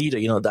the ring leader,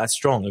 you're not that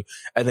strong,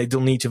 and they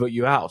don't need to vote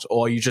you out?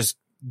 Or are you just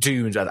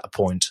doomed at that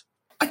point?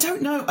 I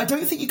don't know. I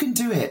don't think you can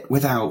do it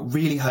without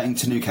really hurting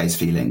Tanuke's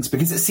feelings,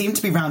 because it seemed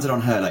to be rounded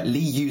on her. Like, Lee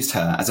used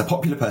her as a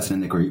popular person in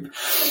the group.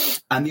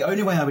 And the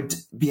only way I would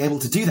be able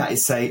to do that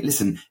is say,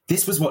 listen,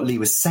 this was what Lee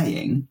was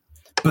saying,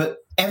 but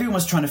everyone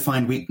was trying to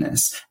find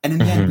weakness. And in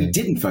the end, we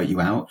didn't vote you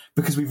out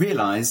because we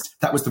realised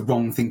that was the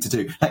wrong thing to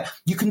do. Like,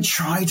 you can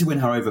try to win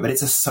her over, but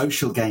it's a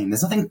social game.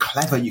 There's nothing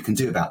clever you can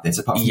do about this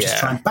apart from just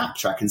try and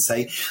backtrack and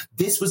say,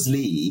 this was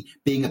Lee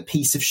being a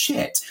piece of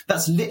shit.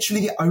 That's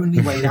literally the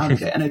only way out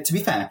of it. And to be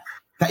fair,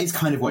 that is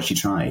kind of what she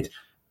tried.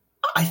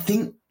 I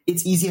think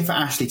it's easier for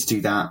Ashley to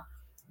do that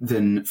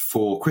than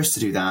for Chris to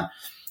do that.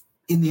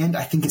 In the end,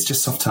 I think it's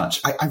just soft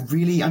touch. I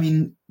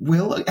mean,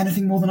 Will,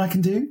 anything more than I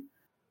can do?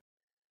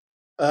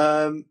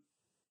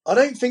 I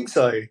don't think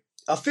so.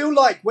 I feel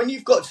like when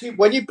you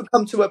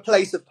become to a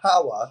place of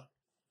power,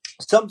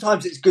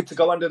 sometimes it's good to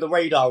go under the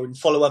radar and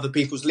follow other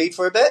people's lead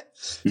for a bit.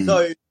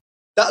 So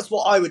that's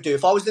what I would do.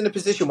 If I was in a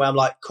position where I'm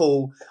like,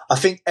 cool, I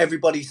think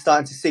everybody's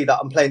starting to see that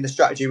I'm playing the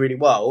strategy really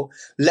well,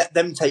 let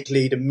them take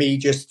lead and me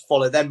just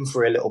follow them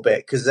for a little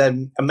bit, because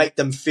then and make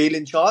them feel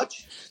in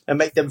charge and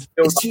make them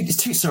feel... It's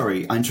too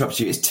sorry, I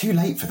interrupted you. It's too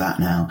late for that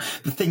now.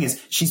 The thing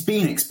is, she's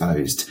being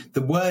exposed.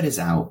 The word is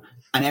out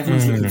and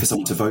everyone's looking for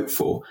someone to vote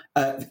for.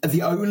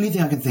 The only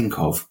thing I can think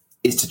of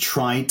is to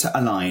try to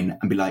align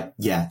and be like,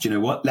 yeah, do you know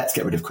what? Let's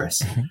get rid of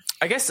Chris.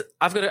 I guess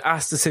I've got to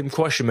ask the same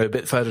question a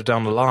bit further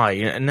down the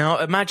line. Now,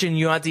 imagine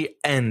you're at the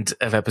end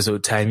of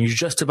episode 10. You're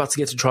just about to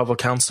get to tribal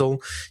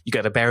council. You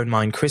got to bear in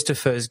mind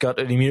Christopher's got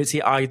an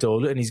immunity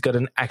idol and he's got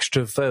an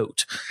extra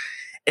vote.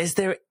 Is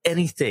there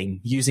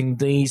anything using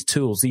these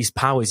tools, these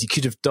powers you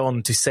could have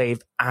done to save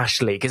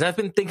Ashley? Because I've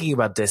been thinking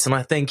about this and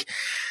I think...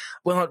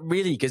 Well, not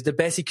really, because the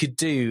best he could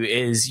do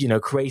is,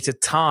 create a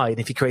tie.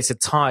 And if he creates a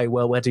tie,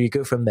 well, where do you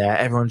go from there?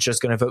 Everyone's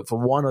just going to vote for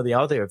one or the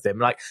other of them.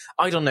 Like,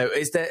 I don't know.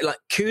 Is there,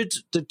 could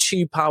the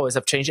two powers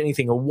have changed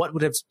anything, or what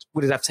would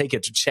it have taken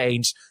to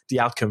change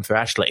the outcome for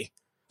Ashley?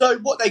 So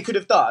what they could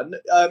have done,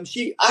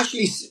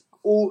 Ashley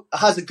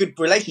has a good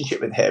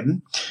relationship with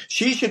him.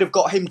 She should have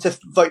got him to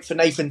vote for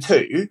Nathan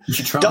too. You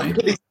should try. Done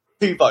his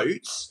 2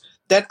 votes,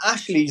 then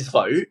Ashley's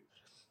vote,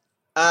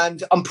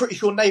 and I'm pretty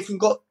sure Nathan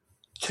got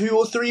 2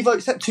 or 3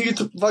 votes,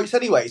 2 votes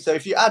anyway. So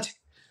if you add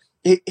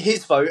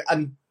his vote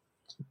and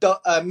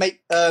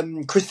make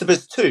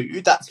Christopher's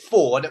 2, that's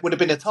 4, and it would have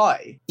been a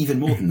tie. Even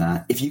more than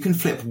that, if you can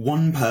flip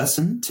one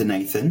person to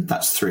Nathan,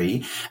 that's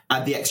 3.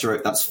 Add the extra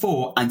vote, that's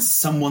 4, and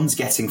someone's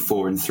getting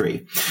 4 and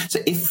 3. So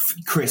if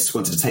Chris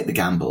wanted to take the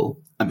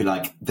gamble and be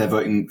like, they're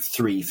voting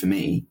 3 for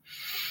me,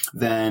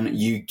 then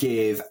you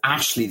give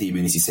Ashley the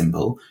immunity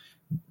symbol,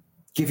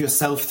 give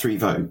yourself 3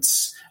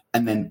 votes,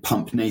 and then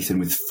pump Nathan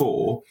with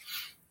 4.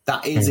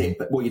 That is it.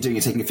 But what you're doing,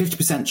 you're taking a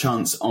 50%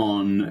 chance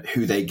on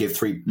who they give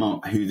 3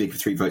 votes and who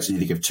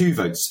they give 2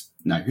 votes.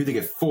 No, who they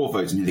give 4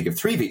 votes and who they give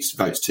 3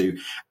 votes to.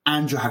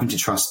 And you're having to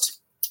trust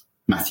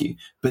Matthew.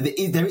 But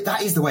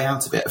that is the way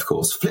out of it, of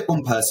course. Flip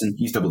one person,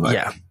 use double vote.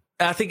 Yeah.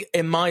 I think,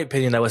 in my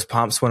opinion, that was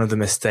perhaps one of the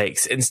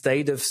mistakes.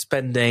 Instead of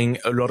spending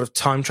a lot of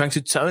time trying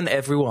to turn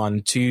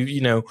everyone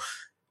to,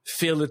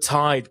 feel the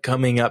tide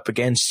coming up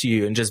against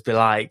you and just be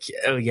like,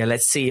 oh yeah,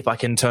 let's see if I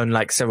can turn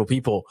several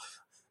people.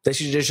 They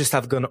should just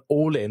have gone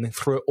all in,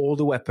 throw all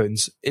the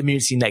weapons,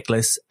 immunity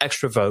necklace,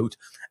 extra vote,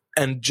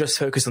 and just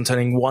focus on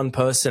turning one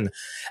person.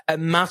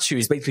 And Matthew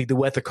is basically the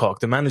weathercock.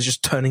 The man is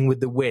just turning with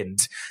the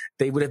wind.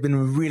 They would have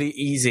been really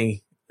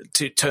easy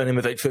to turn him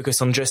if they'd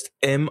focused on just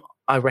him,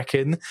 I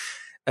reckon.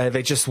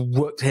 They just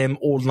worked him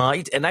all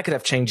night, and that could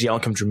have changed the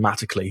outcome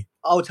dramatically.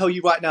 I'll tell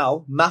you right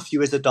now,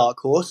 Matthew is a dark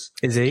horse.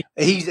 Is he?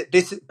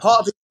 This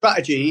part of his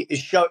strategy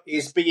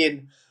is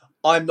being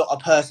I'm not a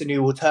person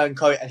who will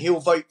turncoat, and he'll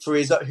vote for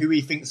who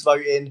he thinks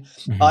voting.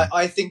 Mm-hmm.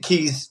 I think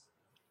he's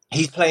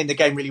playing the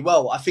game really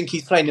well. I think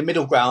he's playing the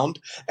middle ground.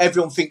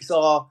 Everyone thinks,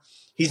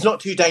 he's not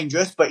too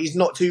dangerous, but he's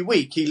not too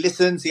weak. He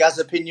listens, he has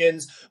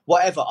opinions,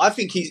 whatever. I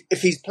think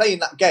if he's playing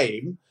that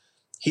game,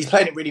 he's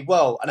playing it really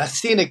well. And I've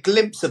seen a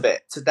glimpse of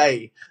it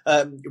today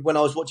when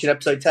I was watching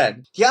episode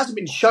 10. He hasn't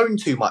been shown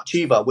too much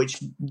either,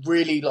 which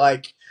really,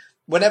 like,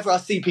 whenever I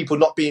see people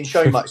not being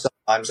shown much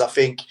sometimes, I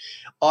think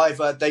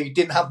either they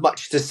didn't have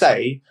much to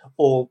say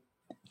or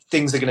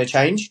things are going to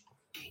change.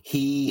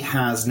 He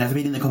has never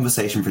been in the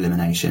conversation for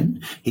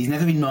elimination. He's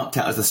never been marked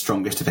out as the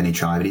strongest of any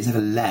tribe, and he's never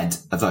led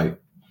a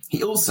vote.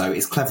 He also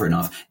is clever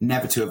enough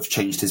never to have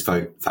changed his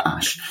vote for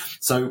Ash.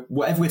 So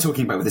whatever we're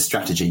talking about with this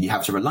strategy, you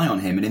have to rely on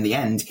him, and in the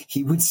end,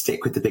 he would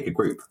stick with the bigger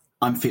group.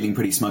 I'm feeling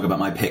pretty smug about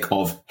my pick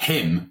of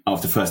him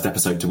after first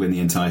episode to win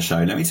the entire show.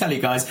 Let me tell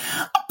you guys,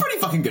 I'm pretty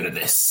fucking good at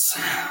this.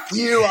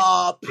 You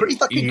are pretty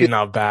fucking good. You're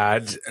not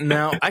bad.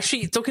 Now,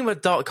 actually, talking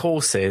about dark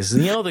horses,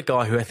 the other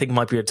guy who I think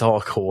might be a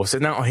dark horse,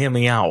 and now hear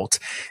me out,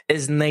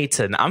 is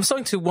Nathan. I'm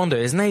starting to wonder,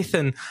 is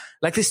Nathan,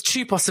 like, there's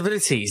two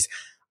possibilities.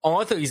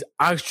 Either he's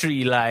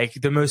actually like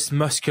the most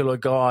muscular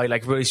guy,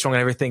 like really strong and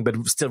everything, but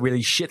still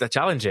really shit at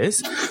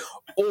challenges.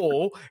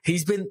 Or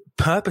he's been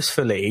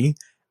purposefully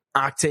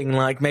acting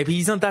like maybe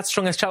he's not that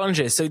strong as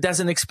challenges, so he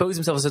doesn't expose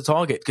himself as a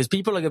target, because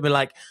people are going to be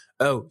like,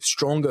 oh,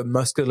 stronger,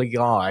 muscular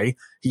guy,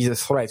 he's a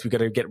threat, we got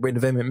to get rid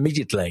of him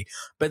immediately.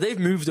 But they've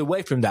moved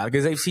away from that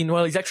because they've seen,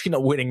 well, he's actually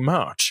not winning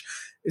much.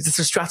 Is this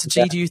a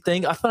strategy, do you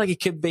think? I feel like it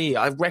could be.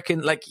 I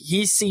reckon, like,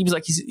 he seems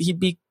like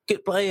he'd be a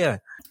good player.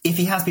 If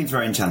he has been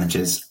throwing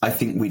challenges, I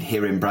think we'd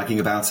hear him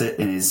bragging about it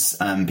in his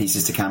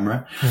pieces to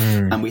camera.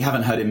 And we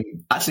haven't heard him,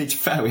 actually, to be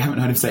fair, we haven't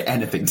heard him say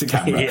anything to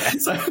camera. Yeah.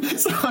 So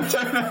I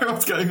don't know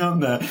what's going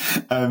on there.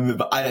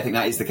 But I don't think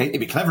that is the case.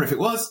 It'd be clever if it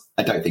was.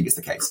 I don't think it's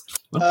the case.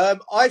 I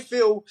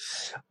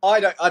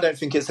don't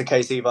think it's the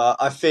case either.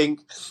 I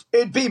think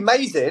it'd be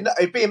amazing.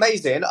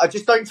 I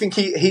just don't think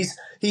he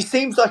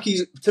seems like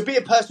to be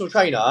a personal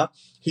trainer,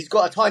 you've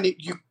got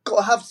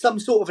to have some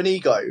sort of an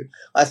ego,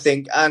 I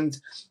think, and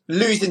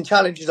losing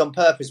challenges on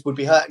purpose would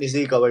be hurting his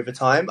ego over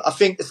time. I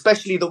think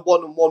especially the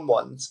one-on-one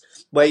ones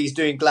where he's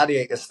doing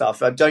gladiator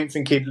stuff, I don't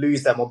think he'd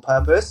lose them on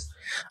purpose.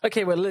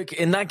 Okay, well, look,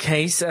 in that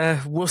case,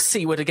 we'll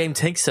see where the game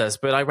takes us,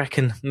 but I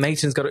reckon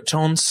Nathan's got a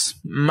chance.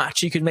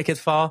 Matchy could make it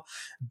far.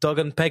 Dog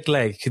and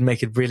Pegleg could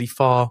make it really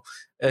far.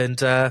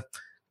 And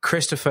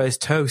Christopher is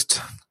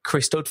toast.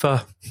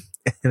 Christopher,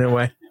 in a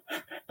way.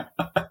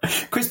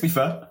 Crispy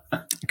fur.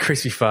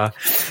 Crispy fur.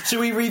 Should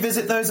we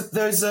revisit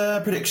those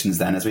predictions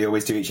then, as we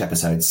always do each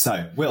episode?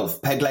 So,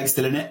 Wilf, Pegleg's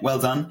still in it. Well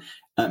done.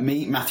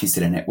 Me, Matthew's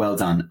still in it. Well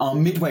done. Our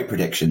midway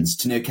predictions,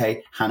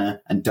 Tanuke,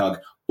 Hannah and Doug,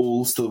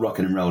 all still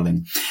rocking and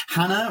rolling.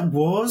 Hannah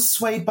was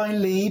swayed by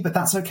Lee, but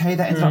that's okay.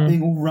 That ended up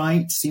being all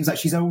right. Seems like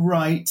she's all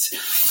right.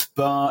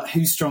 But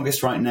who's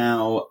strongest right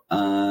now?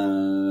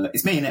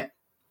 It's me in it,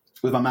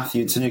 with my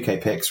Matthew and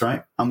Tanuke picks,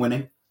 right? I'm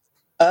winning.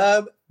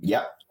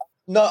 Yeah.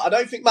 No, I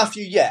don't think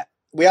Matthew yet.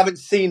 We haven't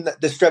seen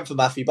the strength of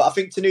Matthew, but I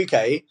think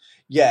Tanuke,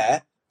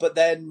 yeah. But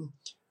then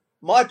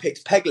my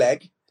picks,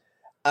 Pegleg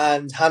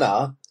and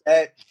Hannah,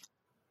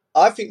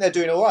 I think they're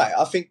doing all right.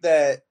 I think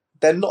they're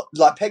not,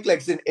 like,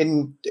 Pegleg's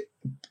in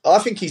I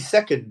think he's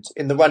second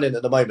in the running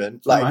at the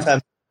moment, like, in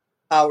terms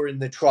of power in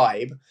the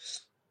tribe.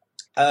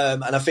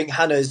 And I think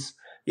Hannah's,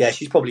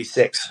 she's probably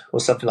 6th or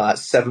something like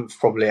that. 7th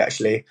probably,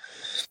 actually.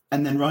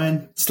 And then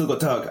Ryan still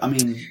got Doug. I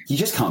mean, you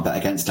just can't bet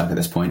against Doug at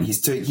this point.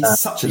 He's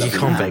such a lovely You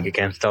can't man. bet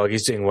against Doug.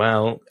 He's doing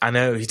well. I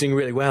know, he's doing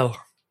really well.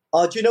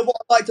 Do you know what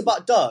I liked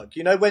about Doug?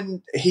 You know,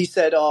 when he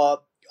said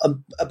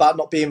about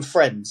not being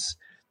friends,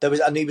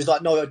 and he was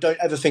like, no, don't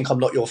ever think I'm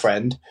not your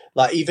friend.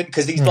 Like, even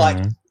because he's like,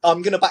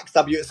 I'm going to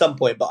backstab you at some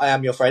point, but I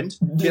am your friend.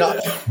 You know?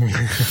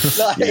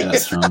 Like, yeah,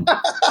 that's strong.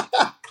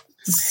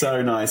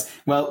 So nice.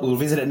 Well, we'll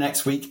visit it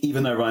next week,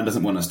 even though Ryan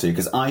doesn't want us to,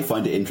 because I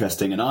find it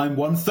interesting, and I'm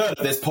 1/3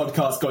 of this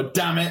podcast. God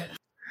damn it!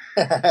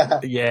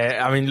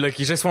 Yeah, I mean, look,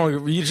 you just want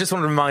to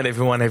remind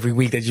everyone every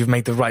week that you've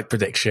made the right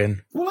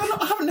prediction. Well,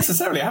 I haven't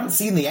necessarily. I haven't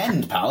seen the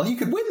end, pal. You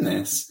could win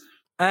this.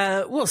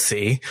 We'll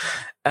see.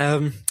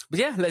 But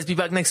yeah, let's be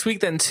back next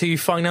week then to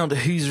find out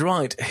who's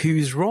right,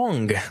 who's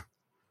wrong.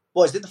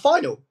 What, is it the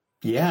final?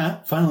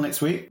 Yeah, final next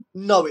week.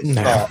 No, it's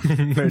not. No,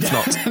 it's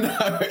not.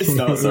 No, it's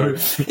not. Sorry,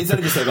 it's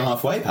only just over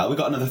halfway, pal. We've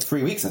got another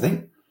 3 weeks, I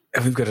think.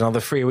 And we've got another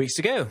 3 weeks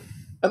to go.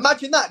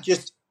 Imagine that,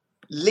 just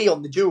Lee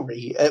on the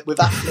jewellery with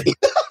Ashley,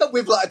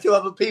 with like 2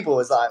 other people.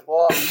 It's like,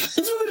 what? That's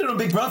what they did on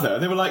Big Brother.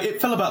 They were like, it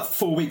fell about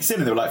 4 weeks in,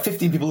 and there were like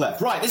 15 people left.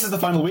 Right, this is the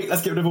final week.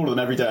 Let's get rid of all of them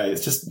every day.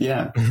 It's just,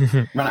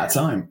 ran out of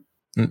time.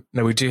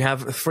 No, we do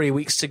have 3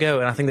 weeks to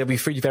go, and I think there'll be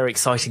 3 very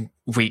exciting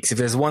weeks. If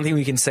there's one thing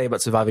we can say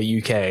about Survivor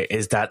UK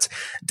is that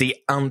the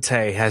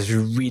ante has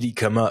really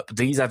come up.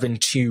 These have been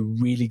 2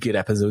 really good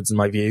episodes in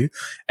my view,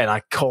 and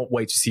I can't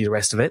wait to see the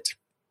rest of it.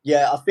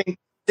 Yeah, I think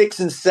 5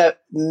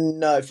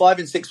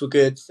 and 6 were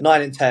good.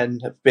 9 and 10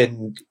 have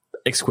been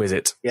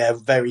exquisite. Yeah,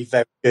 very,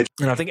 very good.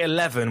 And I think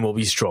 11 will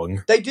be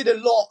strong. They did a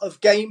lot of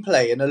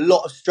gameplay and a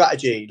lot of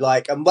strategy,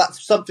 and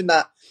that's something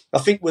that I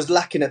think was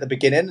lacking at the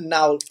beginning, and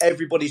now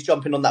everybody's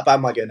jumping on that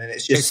bandwagon, and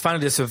it's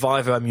finally the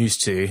Survivor I'm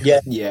used to.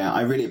 Yeah,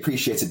 I really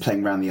appreciated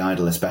playing around the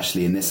idol,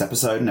 especially in this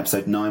episode. And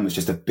episode 9 was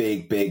just a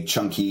big,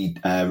 chunky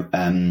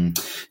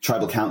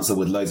tribal council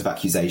with loads of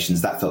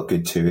accusations. That felt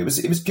good too. It was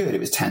good. It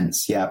was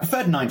tense. Yeah, I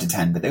preferred 9 to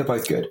 10, but they were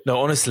both good. No,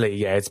 honestly,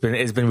 yeah, it's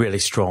been really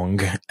strong.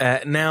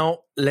 Now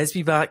let's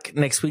be back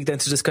next week then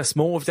to discuss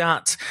more of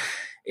that.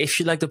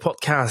 If you like the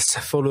podcast,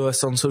 follow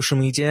us on social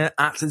media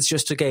at It's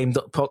Just a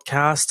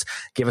Game.podcast.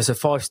 Give us a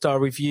 5-star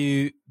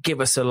review,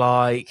 give us a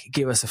like,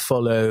 give us a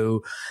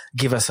follow,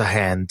 give us a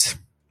hand.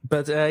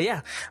 But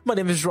my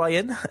name is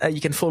Ryan.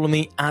 You can follow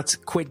me at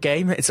Quid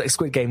Game. It's like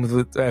Squid Game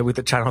with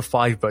the Channel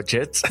 5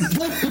 budget.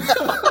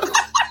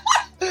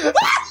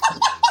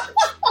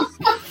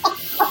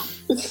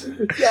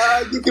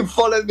 Yeah, you can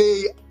follow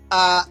me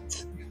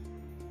at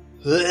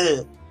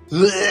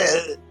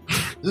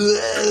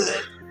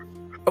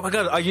Oh my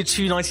god, are you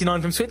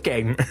 $2.99 from Squid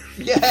Game?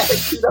 Yeah,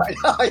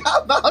 I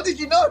am. How did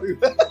you know?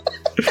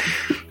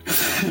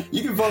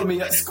 You can follow me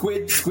at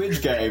Squid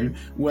Game,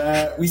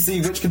 where we see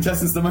which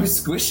contestant's the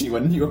most squishy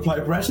when you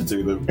apply pressure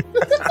to them.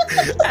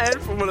 And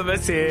from all of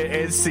us here,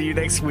 is see you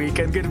next week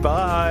and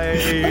goodbye.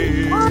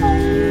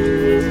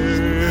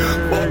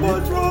 Bye-bye,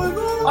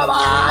 driver.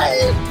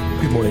 Bye-bye.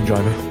 Good morning,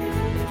 driver.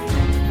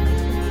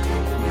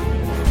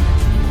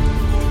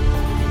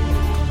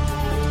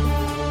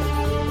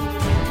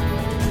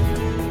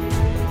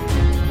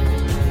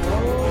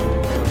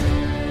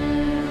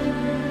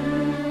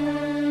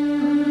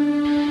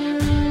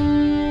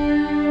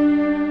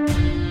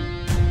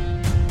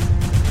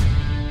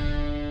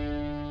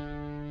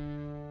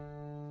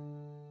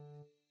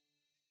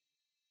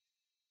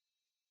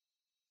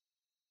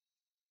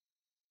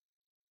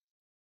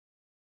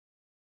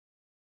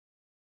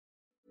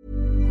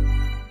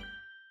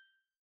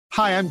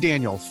 Hi, I'm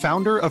Daniel,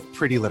 founder of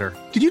Pretty Litter.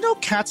 Did you know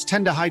cats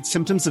tend to hide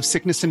symptoms of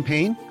sickness and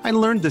pain? I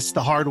learned this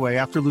the hard way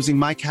after losing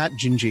my cat,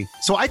 Gingy.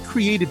 So I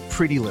created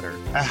Pretty Litter,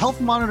 a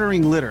health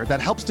monitoring litter that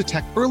helps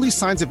detect early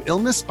signs of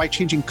illness by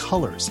changing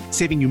colors,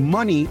 saving you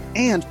money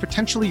and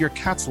potentially your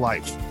cat's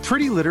life.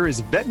 Pretty Litter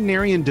is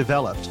veterinarian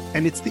developed,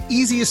 and it's the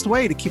easiest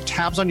way to keep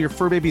tabs on your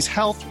fur baby's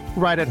health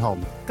right at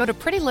home. Go to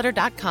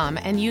prettylitter.com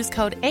and use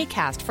code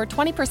ACAST for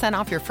 20%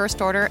 off your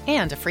first order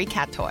and a free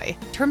cat toy.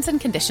 Terms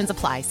and conditions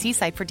apply. See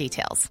site for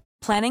details.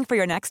 Planning for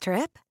your next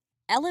trip?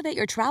 Elevate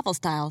your travel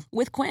style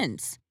with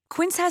Quince.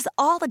 Quince has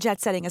all the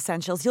jet-setting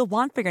essentials you'll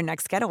want for your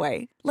next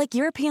getaway, like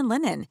European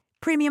linen,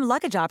 premium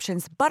luggage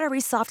options,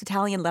 buttery soft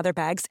Italian leather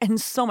bags,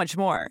 and so much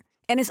more.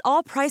 And is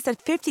all priced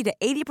at 50 to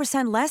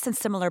 80% less than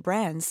similar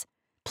brands.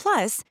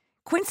 Plus,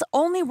 Quince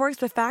only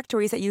works with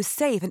factories that use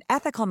safe and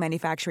ethical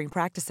manufacturing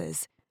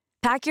practices.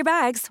 Pack your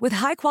bags with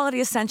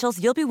high-quality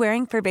essentials you'll be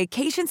wearing for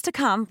vacations to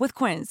come with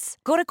Quince.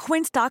 Go to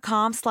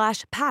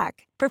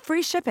quince.com/pack for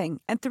free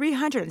shipping and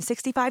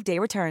 365-day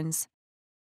returns.